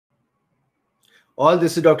All,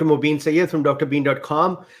 this is Dr. Mobeen Sayed from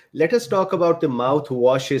Drbeen.com. Let us talk about the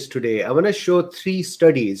mouthwashes today. I want to show 3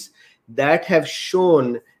 studies that have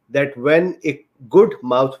shown that when a good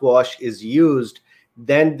mouthwash is used,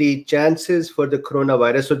 then the chances for the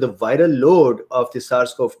coronavirus or the viral load of the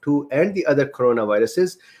SARS-CoV-2 and the other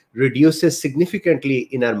coronaviruses reduces significantly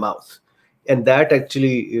in our mouth. And that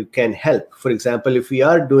actually can help. For example, if we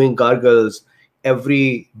are doing gargles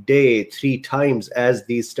every day 3 times, as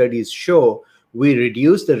these studies show, we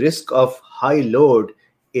reduce the risk of high load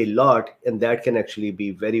a lot, and that can actually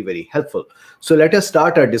be very, very helpful. So let us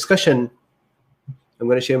start our discussion. I'm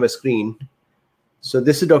going to share my screen. So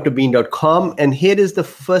this is Drbeen.com, and here is the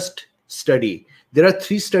first study. There are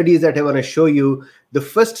 3 studies that I want to show you. The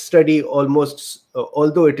first study, almost,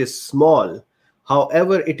 although it is small,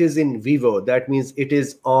 however, it is in vivo. That means it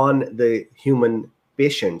is on the human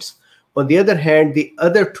patients. On the other hand, the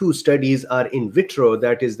other 2 studies are in vitro,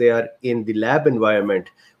 that is, they are in the lab environment,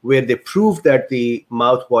 where they prove that the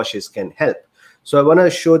mouthwashes can help. So I want to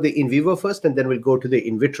show the in vivo first, and then we'll go to the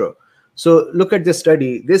in vitro. So look at this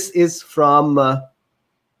study. This is from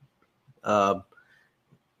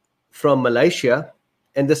Malaysia,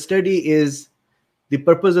 and the study is, the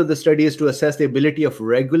purpose of the study is to assess the ability of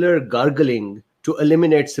regular gargling to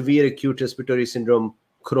eliminate severe acute respiratory syndrome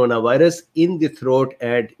coronavirus in the throat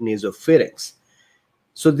and nasopharynx.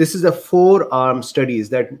 So this is a 4-arm study.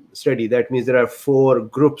 That means there are 4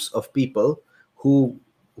 groups of people who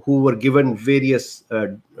were given various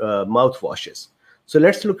mouthwashes. So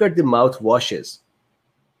let's look at the mouthwashes.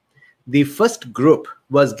 The first group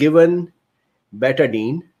was given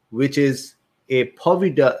betadine, which is a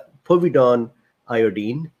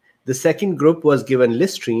povidone-iodine. The second group was given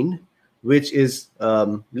Listerine, which is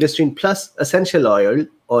Listerine plus essential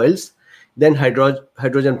oils, then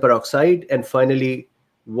hydrogen peroxide, and finally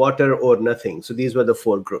water or nothing. So these were the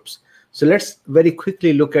 4 groups. So let's very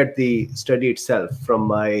quickly look at the study itself from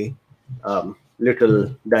my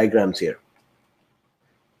little diagrams here.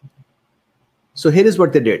 So here is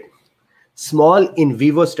what they did. Small in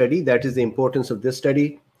vivo study, that is the importance of this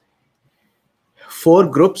study. 4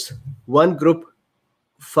 groups, 1 group,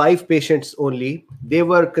 5 patients only. They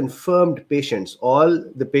were confirmed patients. All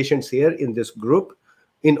the patients here in this group,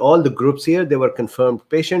 in all the groups here, they were confirmed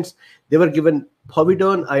patients. They were given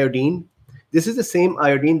povidone-iodine. This is the same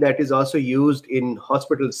iodine that is also used in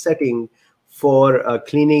hospital setting for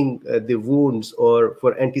cleaning the wounds or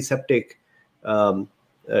for antiseptic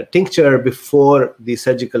tincture before the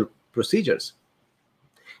surgical procedures.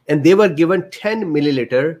 And they were given 10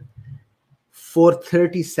 milliliter for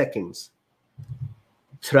 30 seconds.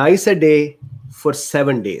 Thrice a day for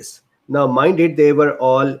 7 days. Now, mind it, they were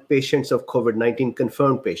all patients of COVID-19,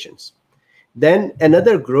 confirmed patients. Then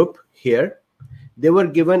another group here, they were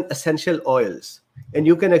given essential oils. And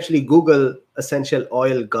you can actually Google essential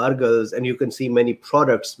oil gargles, and you can see many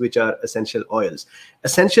products which are essential oils.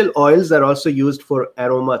 Essential oils are also used for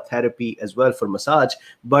aromatherapy as well, for massage,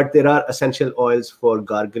 but there are essential oils for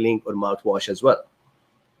gargling or mouthwash as well.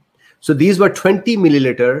 So these were 20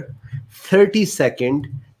 milliliter, 30 second,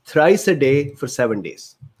 thrice a day for 7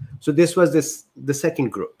 days. So this was the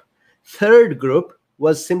second group. Third group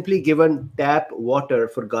was simply given tap water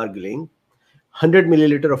for gargling, 100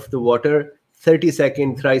 milliliter of the water, 30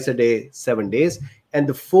 second, thrice a day, 7 days. And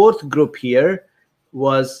the 4th group here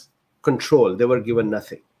was control. They were given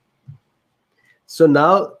nothing. So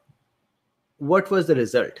now, what was the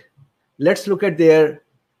result? Let's look at their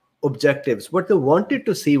objectives. What they wanted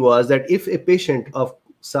to see was that if a patient of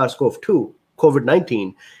SARS-CoV-2,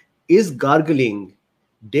 COVID-19, is gargling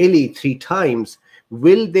daily 3 times,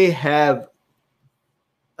 will they have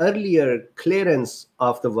earlier clearance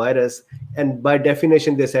of the virus? And by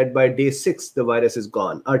definition, they said by day 6, the virus is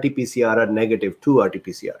gone. RT-PCR are negative to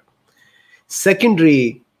RT-PCR.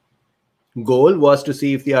 Secondary goal was to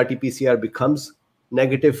see if the RT-PCR becomes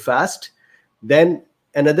negative fast. Then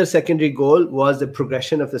another secondary goal was the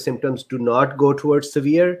progression of the symptoms do not go towards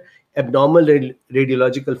severe. Abnormal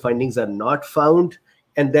radiological findings are not found.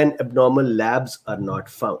 And then abnormal labs are not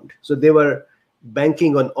found. So they were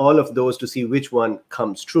banking on all of those to see which one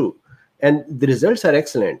comes true. And the results are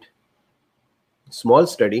excellent. Small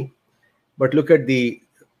study, but look at the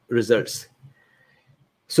results.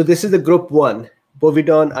 So this is the group 1,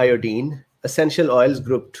 povidone-iodine, essential oils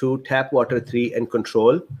group 2, tap water 3, and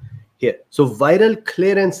control here. So viral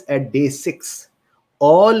clearance at day 6,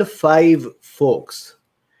 all 5 folks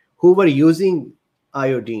who were using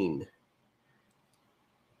iodine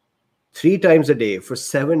 3 times a day for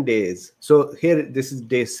 7 days. So here, this is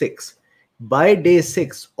day 6. By day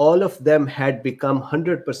 6, all of them had become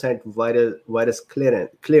 100% virus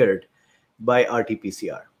cleared by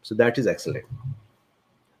RT-PCR. So that is excellent.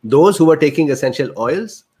 Those who were taking essential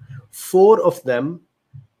oils, 4 of them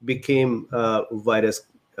became virus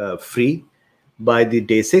free by the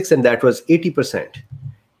day 6, and that was 80%.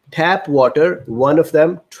 Tap water, 1 of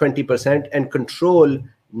them, 20%, and control,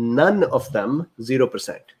 none of them,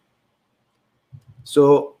 0%.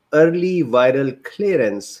 So early viral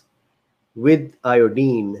clearance with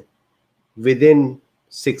iodine, within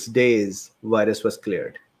 6 days, virus was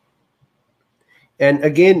cleared. And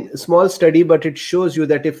again, small study, but it shows you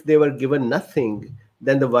that if they were given nothing,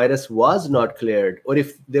 then the virus was not cleared. Or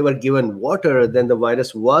if they were given water, then the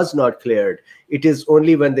virus was not cleared. It is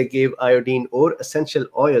only when they gave iodine or essential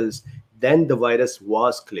oils, then the virus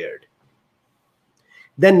was cleared.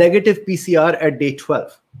 Then negative PCR at day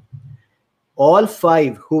 12. All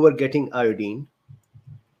 5 who were getting iodine,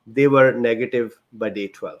 they were negative by day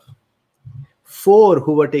 12. 4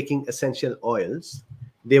 who were taking essential oils,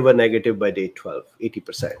 they were negative by day 12,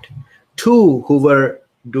 80%. 2 who were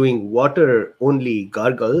doing water only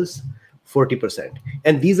gargles, 40%.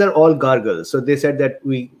 And these are all gargles. So they said that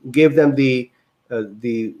we gave them the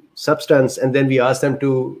substance, and then we asked them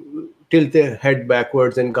to tilt their head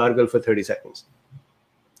backwards and gargle for 30 seconds.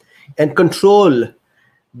 And control,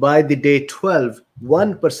 by the day 12,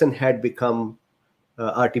 1% had become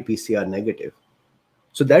RT-PCR negative.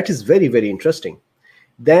 So that is very, very interesting.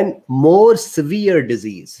 Then more severe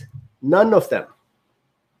disease, none of them.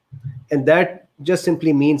 And that just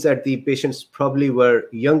simply means that the patients probably were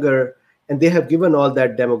younger, and they have given all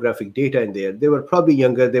that demographic data in there. They were probably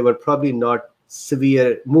younger, they were probably not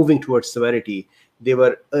severe, moving towards severity. They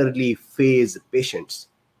were early phase patients,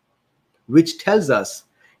 which tells us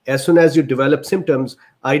as soon as you develop symptoms,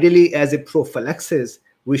 ideally as a prophylaxis,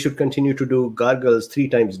 we should continue to do gargles 3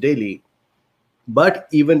 times daily. But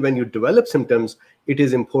even when you develop symptoms, it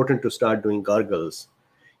is important to start doing gargles.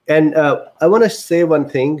 And I want to say one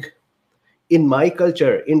thing. In my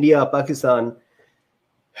culture, India, Pakistan,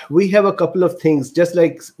 we have a couple of things. Just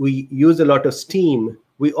like we use a lot of steam,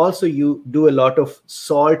 we also do a lot of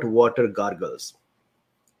salt water gargles.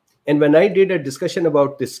 And when I did a discussion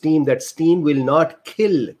about the steam, that steam will not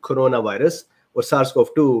kill coronavirus or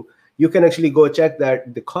SARS-CoV-2, you can actually go check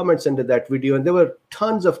that the comments under that video, and there were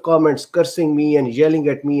tons of comments cursing me and yelling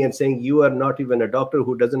at me and saying, you are not even a doctor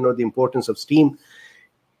who doesn't know the importance of steam.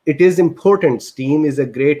 It is important. Steam is a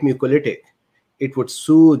great mucolytic. It would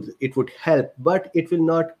soothe, it would help, but it will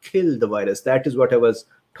not kill the virus. That is what I was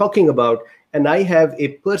talking about. And I have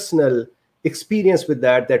a personal experience with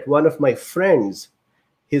that, that one of my friends,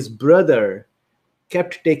 his brother,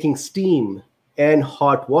 kept taking steam and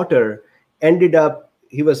hot water, ended up,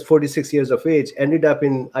 he was 46 years of age, ended up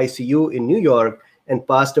in ICU in New York and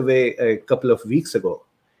passed away a couple of weeks ago.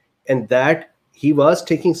 And that he was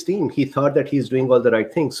taking steam. He thought that he's doing all the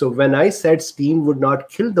right things. So when I said steam would not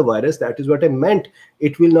kill the virus, that is what I meant.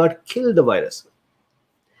 It will not kill the virus.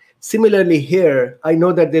 Similarly here, I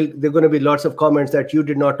know that there are going to be lots of comments that you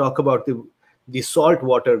did not talk about the salt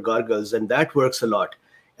water gargles, and that works a lot.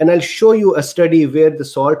 And I'll show you a study where the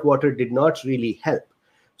salt water did not really help.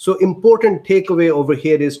 So important takeaway over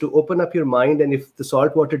here is to open up your mind, and if the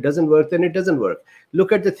salt water doesn't work, then it doesn't work.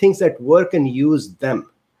 Look at the things that work and use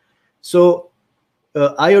them. So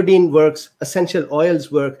iodine works, essential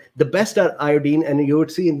oils work. The best are iodine, and you would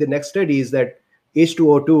see in the next studies that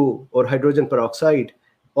H2O2 or hydrogen peroxide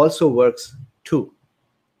also works too.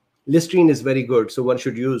 Listerine is very good, so one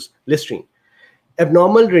should use Listerine.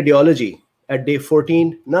 Abnormal radiology at day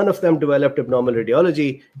 14, none of them developed abnormal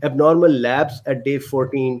radiology. Abnormal labs at day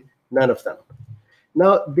 14, none of them.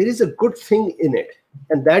 Now, there is a good thing in it,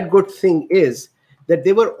 and that good thing is that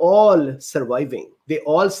they were all surviving. They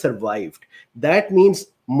all survived. That means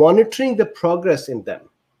monitoring the progress in them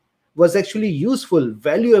was actually useful,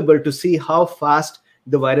 valuable to see how fast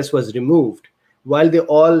the virus was removed while they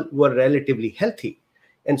all were relatively healthy.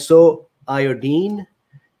 And so iodine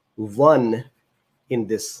won in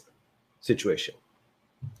this situation.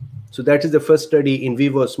 So that is the first study in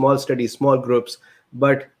vivo, small study, small groups,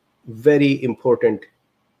 but very important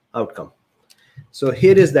outcome. So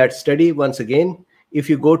here is that study once again. If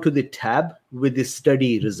you go to the tab with the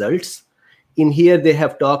study results, in here they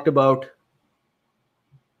have talked about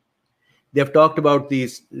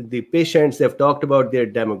the patients. They've talked about their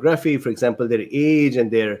demography, for example, their age and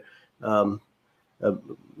their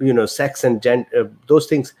sex and gender, those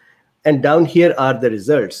things. And down here are the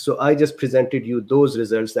results. So I just presented you those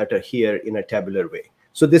results that are here in a tabular way.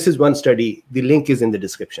 So this is one study. The link is in the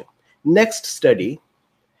description. Next study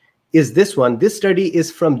is this one. This study is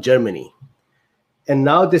from Germany. And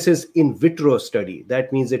now this is in vitro study.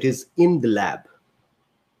 That means it is in the lab.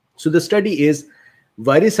 So the study is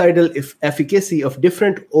Virucidal efficacy of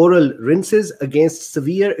different oral rinses against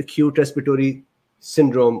severe acute respiratory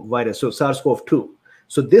syndrome virus, so SARS-CoV-2.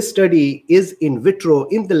 So this study is in vitro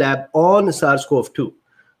in the lab on SARS-CoV-2.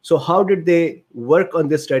 So how did they work on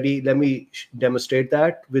this study? Let me demonstrate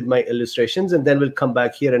that with my illustrations, and then we'll come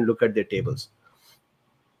back here and look at their tables.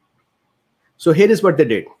 So here is what they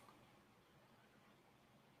did.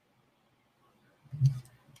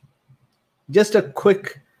 Just a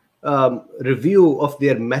quick review of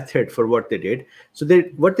their method for what they did. So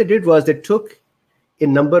what they did was they took a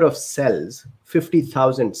number of cells,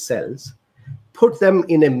 50,000 cells, put them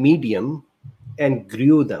in a medium and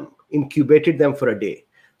grew them, incubated them for a day.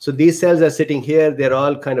 So these cells are sitting here, they're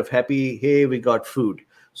all kind of happy, hey, we got food.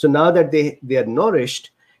 So now that they are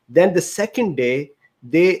nourished, then the second day,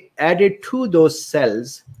 they added to those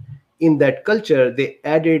cells in that culture, they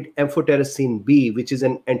added amphotericin B, which is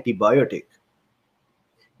an antibiotic.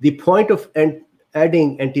 The point of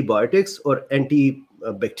adding antibiotics or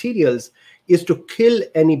antibacterials is to kill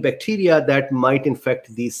any bacteria that might infect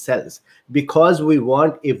these cells. Because we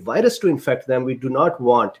want a virus to infect them, we do not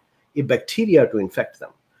want a bacteria to infect them.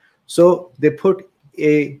 So they put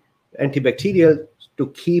a antibacterial to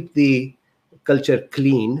keep the culture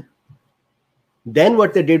clean. Then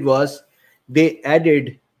what they did was they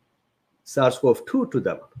added SARS-CoV-2 to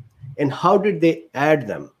them. And how did they add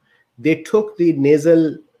them? They took the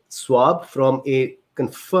nasal swab from a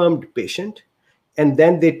confirmed patient, and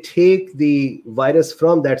then they take the virus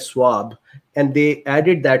from that swab and they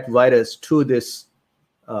added that virus to this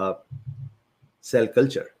cell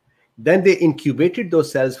culture. Then they incubated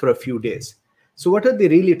those cells for a few days. So what are they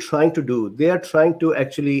really trying to do? They are trying to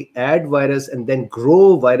actually add virus and then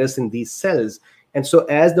grow virus in these cells. And so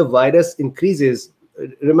as the virus increases,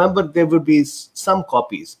 remember there would be some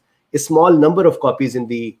copies, a small number of copies in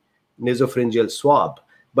the nasopharyngeal swab,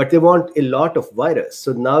 but they want a lot of virus.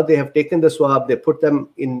 So now they have taken the swab, they put them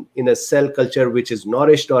in a cell culture which is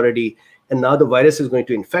nourished already, and now the virus is going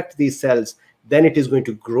to infect these cells. Then it is going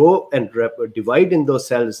to grow and divide in those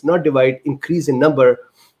cells, not divide, increase in number.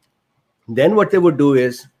 Then what they would do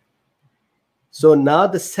is, so now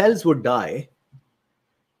the cells would die.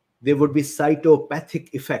 There would be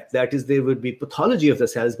cytopathic effect. That is, there would be pathology of the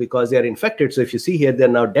cells because they are infected. So if you see here, they're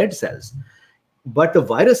now dead cells. But the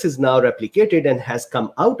virus is now replicated and has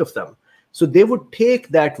come out of them. So they would take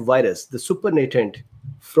that virus, the supernatant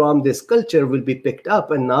from this culture will be picked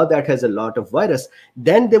up, and now that has a lot of virus.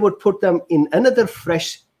 Then they would put them in another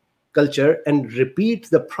fresh culture and repeat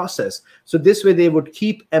the process. So this way they would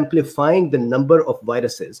keep amplifying the number of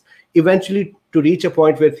viruses, eventually to reach a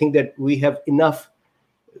point where they think that we have enough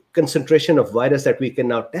concentration of virus that we can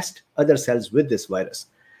now test other cells with this virus.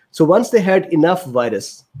 So once they had enough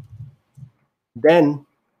virus, then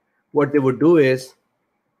what they would do is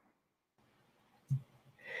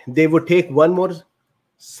they would take one more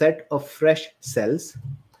set of fresh cells.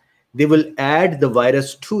 They will add the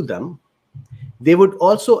virus to them. They would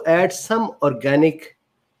also add some organic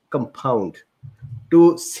compound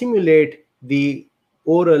to simulate the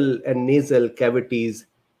oral and nasal cavities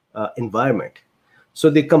environment. So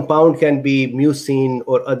the compound can be mucin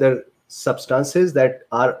or other substances that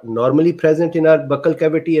are normally present in our buccal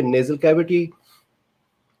cavity and nasal cavity.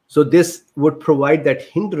 So this would provide that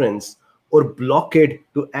hindrance or blockade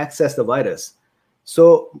to access the virus.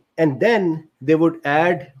 So, and then they would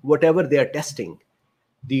add whatever they are testing,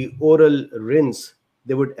 the oral rinse,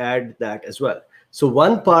 they would add that as well. So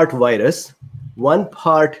one part virus, one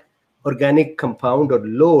part organic compound or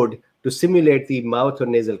load to simulate the mouth or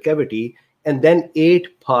nasal cavity, and then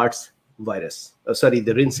 8 parts virus,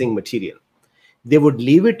 the rinsing material. They would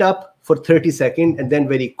leave it up for 30 seconds and then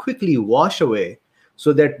very quickly wash away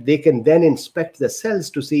so that they can then inspect the cells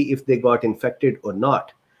to see if they got infected or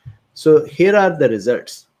not. So here are the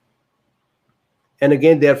results. And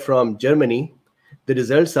again, they're from Germany. The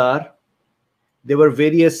results are, there were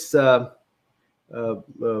various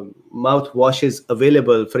mouthwashes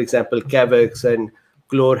available, for example, Cavex and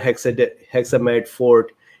chlorhexamide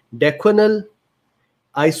fort, Dequanel,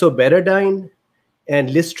 isoberidine, and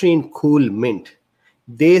Listerine Cool Mint.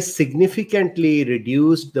 They significantly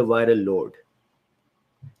reduced the viral load.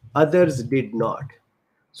 Others did not.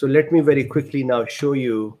 So let me very quickly now show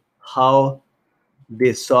you how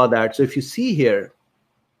they saw that. So if you see here,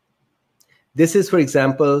 this is, for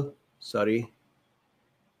example,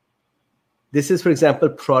 this is, for example,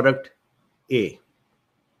 product A.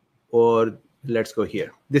 Or let's go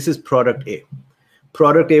here. This is product A.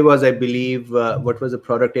 Product A was, I believe, what was the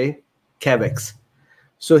product A? Cavex.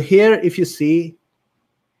 So here, if you see,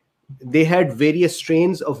 they had various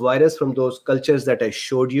strains of virus from those cultures that I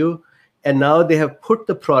showed you. And now they have put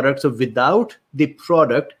the product. So without the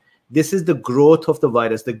product, this is the growth of the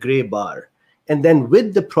virus, the gray bar. And then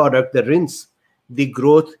with the product, the rinse, the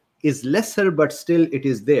growth is lesser, but still it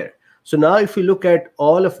is there. So now if you look at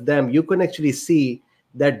all of them, you can actually see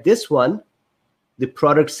that this one, the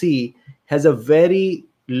product C, has a very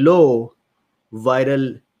low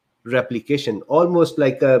viral replication, almost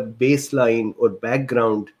like a baseline or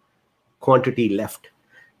background quantity left.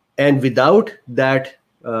 And without that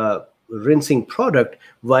rinsing product,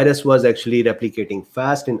 virus was actually replicating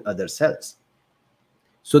fast in other cells.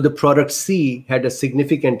 So the product C had a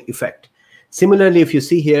significant effect. Similarly, if you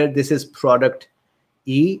see here, this is product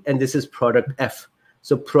E and this is product F.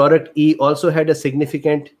 So product E also had a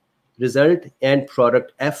significant result and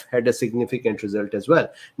product F had a significant result as well.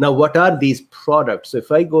 Now, what are these products? So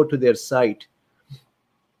if I go to their site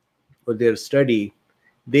or their study,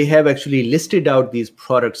 they have actually listed out these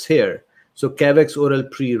products here. So Cavex oral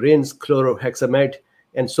pre-rinse, chlorohexamide,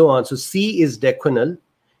 and so on. So C is Dequenil,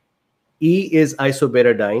 E is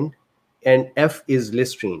isoberidine, and F is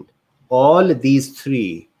Listerine. All these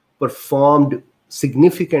three performed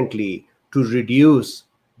significantly to reduce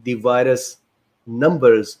the virus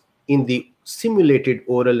numbers in the simulated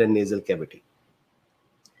oral and nasal cavity.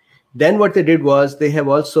 Then what they did was they have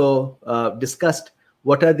also discussed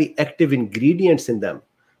what are the active ingredients in them.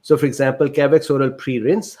 So for example, Cavex oral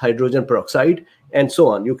pre-rinse, hydrogen peroxide, and so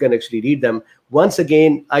on. You can actually read them. Once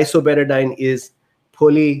again, isoberidine is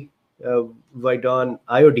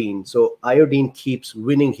polyvidone-iodine. So iodine keeps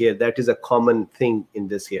winning here. That is a common thing in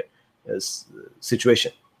this here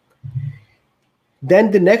situation. Then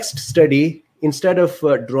the next study, instead of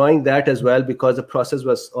drawing that as well, because the process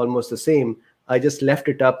was almost the same, I just left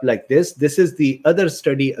it up like this. This is the other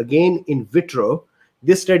study, again in vitro.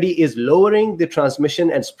 This study is lowering the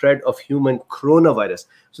transmission and spread of human coronavirus.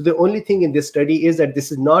 So the only thing in this study is that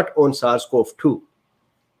this is not on SARS-CoV-2.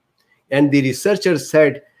 And the researchers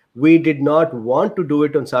said, we did not want to do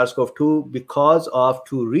it on SARS-CoV-2 because of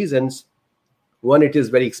two reasons. One, it is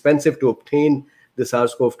very expensive to obtain the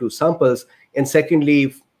SARS-CoV-2 samples. And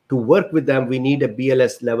secondly, to work with them, we need a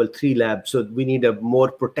BLS level 3 lab. So we need a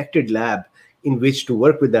more protected lab in which to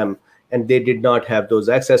work with them. And they did not have those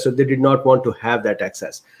access. So they did not want to have that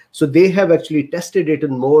access. So they have actually tested it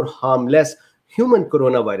on more harmless human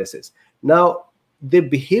coronaviruses. Now, the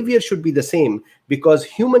behavior should be the same because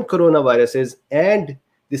human coronaviruses and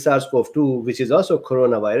the SARS-CoV-2, which is also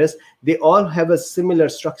coronavirus, they all have a similar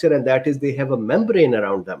structure, and that is they have a membrane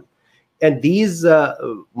around them. And these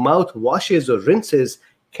mouth washes or rinses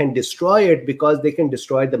can destroy it because they can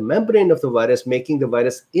destroy the membrane of the virus, making the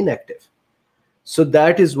virus inactive. So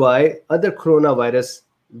that is why other coronavirus,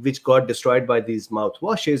 which got destroyed by these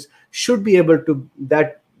mouthwashes, should be able to,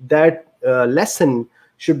 that lesson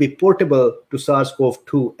should be portable to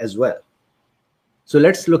SARS-CoV-2 as well. So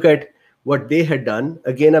let's look at what they had done.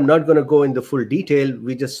 Again, I'm not going to go in the full detail.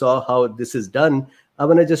 We just saw how this is done. I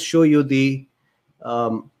want to just show you the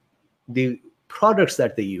products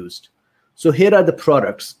that they used. So here are the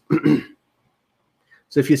products.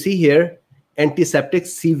 So if you see here, antiseptic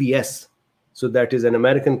CVS. So that is an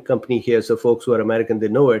American company here. So folks who are American, they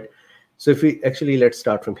know it. So if we actually, let's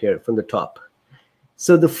start from here, from the top.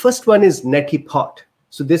 So the first one is Neti Pot.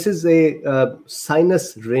 So this is a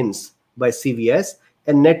sinus rinse by CVS,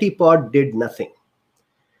 and Neti Pot did nothing.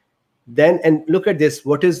 Then, and look at this,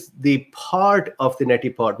 what is the part of the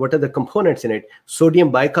Neti Pot? What are the components in it?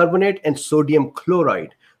 Sodium bicarbonate and sodium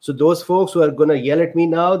chloride. So those folks who are going to yell at me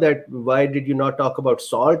now that why did you not talk about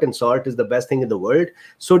salt, and salt is the best thing in the world.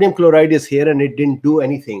 Sodium chloride is here and it didn't do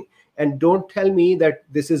anything. And don't tell me that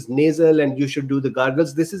this is nasal and you should do the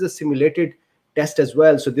gargles. This is a simulated test as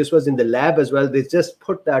well. So this was in the lab as well. They just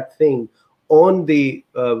put that thing on the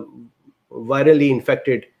virally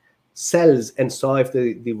infected cells and saw if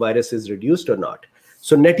the virus is reduced or not.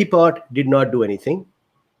 So Neti Pot did not do anything.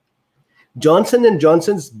 Johnson &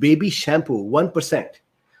 Johnson's baby shampoo, 1%.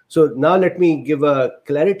 So now let me give a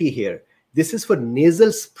clarity here. This is for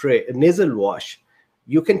nasal spray, nasal wash.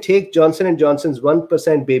 You can take Johnson & Johnson's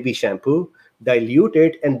 1% baby shampoo, dilute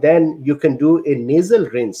it, and then you can do a nasal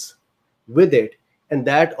rinse with it. And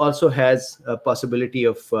that also has a possibility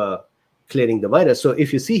of clearing the virus. So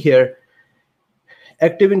if you see here,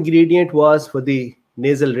 active ingredient was for the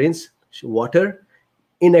nasal rinse, water,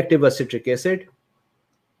 inactive was citric acid.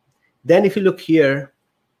 Then if you look here,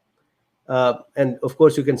 and of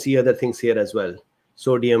course you can see other things here as well,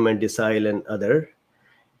 sodium and dicyl and other.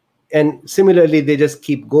 And similarly, they just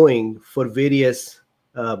keep going for various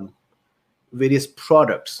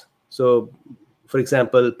products. So for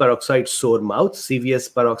example, peroxide sore mouth,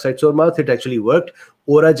 CVS peroxide sore mouth, it actually worked.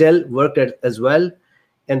 Oragel worked as well.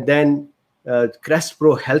 And then Crest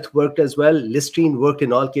Pro Health worked as well. Listerine worked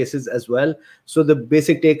in all cases as well. So the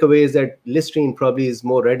basic takeaway is that Listerine probably is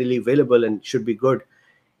more readily available and should be good.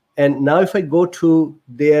 And now if I go to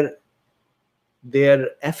their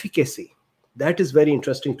efficacy, that is very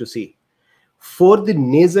interesting to see. For the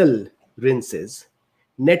nasal rinses,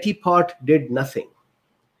 Neti Pot did nothing.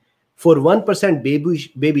 For 1%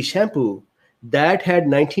 baby shampoo, that had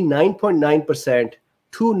 99.9%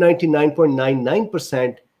 to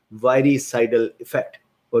 99.99% virucidal effect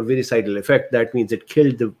or viricidal effect. That means it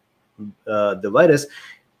killed the virus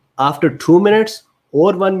after 2 minutes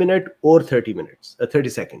or 1 minute or 30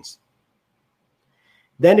 seconds.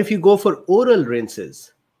 Then if you go for oral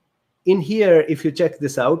rinses, in here, if you check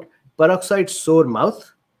this out, peroxide sore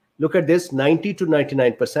mouth, look at this, 90 to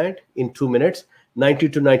 99% in 2 minutes, 90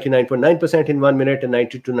 to 99.9% in 1 minute, and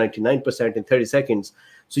 90 to 99% in 30 seconds.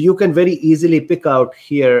 So you can very easily pick out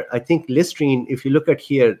here, I think Listerine, if you look at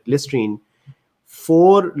here, Listerine,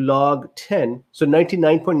 4 log 10, so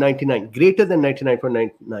 99.99, greater than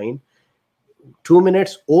 99.99, 2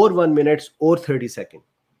 minutes or 1 minute or 30 seconds.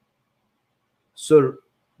 So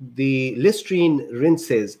the Listerine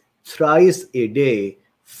rinses thrice a day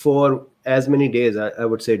for as many days, I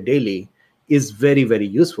would say daily, is very, very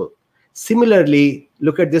useful. Similarly,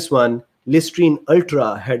 look at this one, Listerine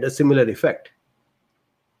Ultra had a similar effect.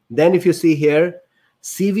 Then if you see here,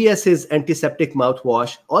 CVS's antiseptic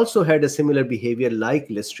mouthwash also had a similar behavior like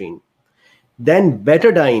Listerine. Then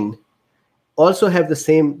Betadine also have the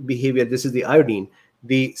same behavior. This is the iodine,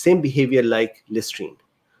 the same behavior like Listerine.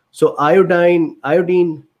 So iodine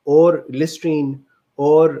or Listerine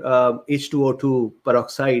or H2O2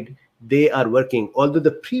 peroxide, they are working. Although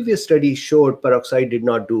the previous study showed peroxide did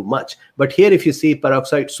not do much. But here if you see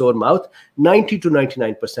peroxide sore mouth, 90 to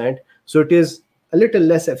 99%. So it is a little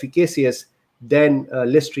less efficacious than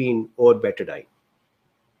Listerine or Betadine.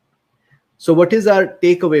 So what is our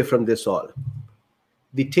takeaway from this all?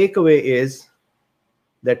 The takeaway is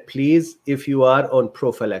that please, if you are on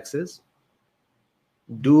prophylaxis,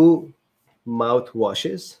 do mouth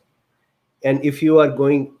washes. And if you have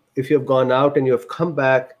gone out and you have come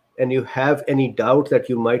back and you have any doubt that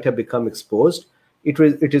you might have become exposed, it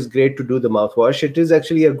is great to do the mouthwash. It is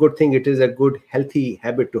actually a good thing. It is a good, healthy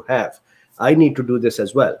habit to have. I need to do this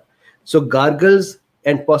as well. So gargles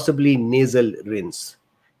and possibly nasal rinse,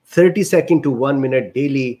 30 seconds to 1 minute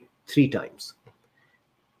daily, 3 times.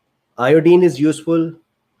 Iodine is useful.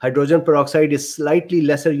 Hydrogen peroxide is slightly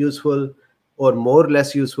lesser useful or more or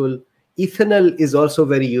less useful. Ethanol is also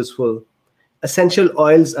very useful. Essential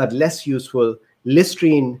oils are less useful.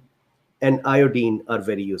 Listerine and iodine are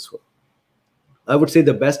very useful. I would say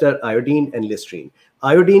the best are iodine and Listerine.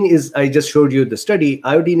 Iodine is, I just showed you the study,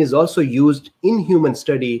 iodine is also used in human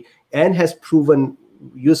study and has proven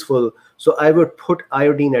useful. So I would put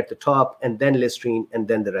iodine at the top and then Listerine and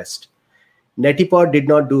then the rest. Neti Pot did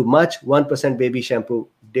not do much. 1% baby shampoo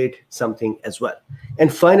did something as well.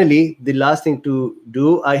 And finally, the last thing to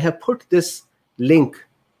do, I have put this link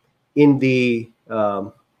in the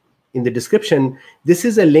description. This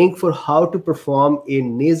is a link for how to perform a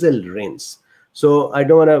nasal rinse. So I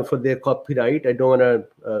don't want to, for their copyright, I don't want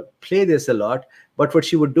to play this a lot. But what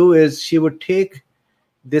she would do is she would take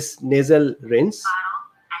this nasal rinse. Bottle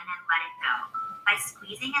and then let it go. By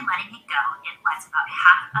squeezing and letting it go, it lets about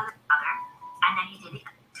half of the powder. And then you did it.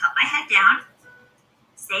 Tilt my head down,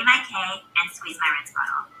 say my K, and squeeze my rinse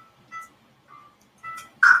bottle.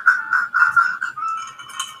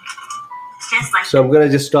 Just like so I'm going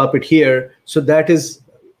to just stop it here. So that is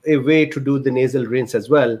a way to do the nasal rinse as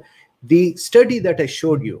well. The study that I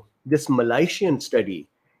showed you, this Malaysian study,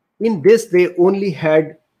 in this they only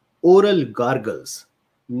had oral gargles,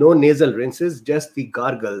 no nasal rinses, just the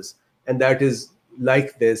gargles. And that is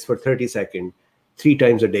like this for 30 seconds, 3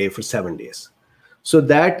 times a day for 7 days. So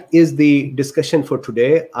that is the discussion for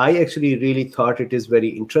today. I actually really thought it is very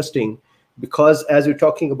interesting because as we're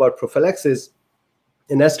talking about prophylaxis,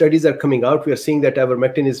 and as studies are coming out, we are seeing that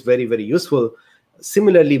ivermectin is very, very useful.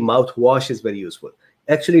 Similarly, mouthwash is very useful.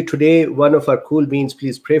 Actually, today, one of our cool beans,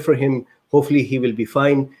 please pray for him. Hopefully, he will be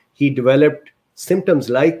fine. He developed symptoms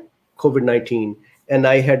like COVID-19, and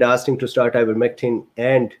I had asked him to start ivermectin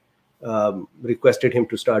and requested him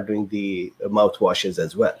to start doing the mouthwashes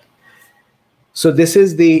as well. So this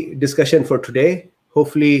is the discussion for today.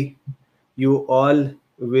 Hopefully, you all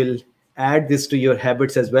will add this to your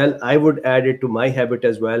habits as well. I would add it to my habit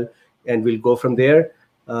as well, and we'll go from there.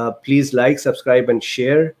 Please like, subscribe, and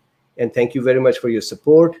share. And thank you very much for your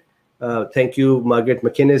support. Thank you, Margaret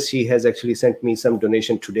McInnes. She has actually sent me some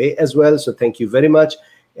donation today as well. So thank you very much.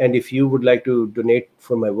 And if you would like to donate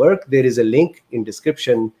for my work, there is a link in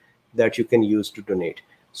description that you can use to donate.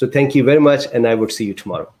 So thank you very much, and I would see you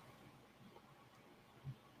tomorrow.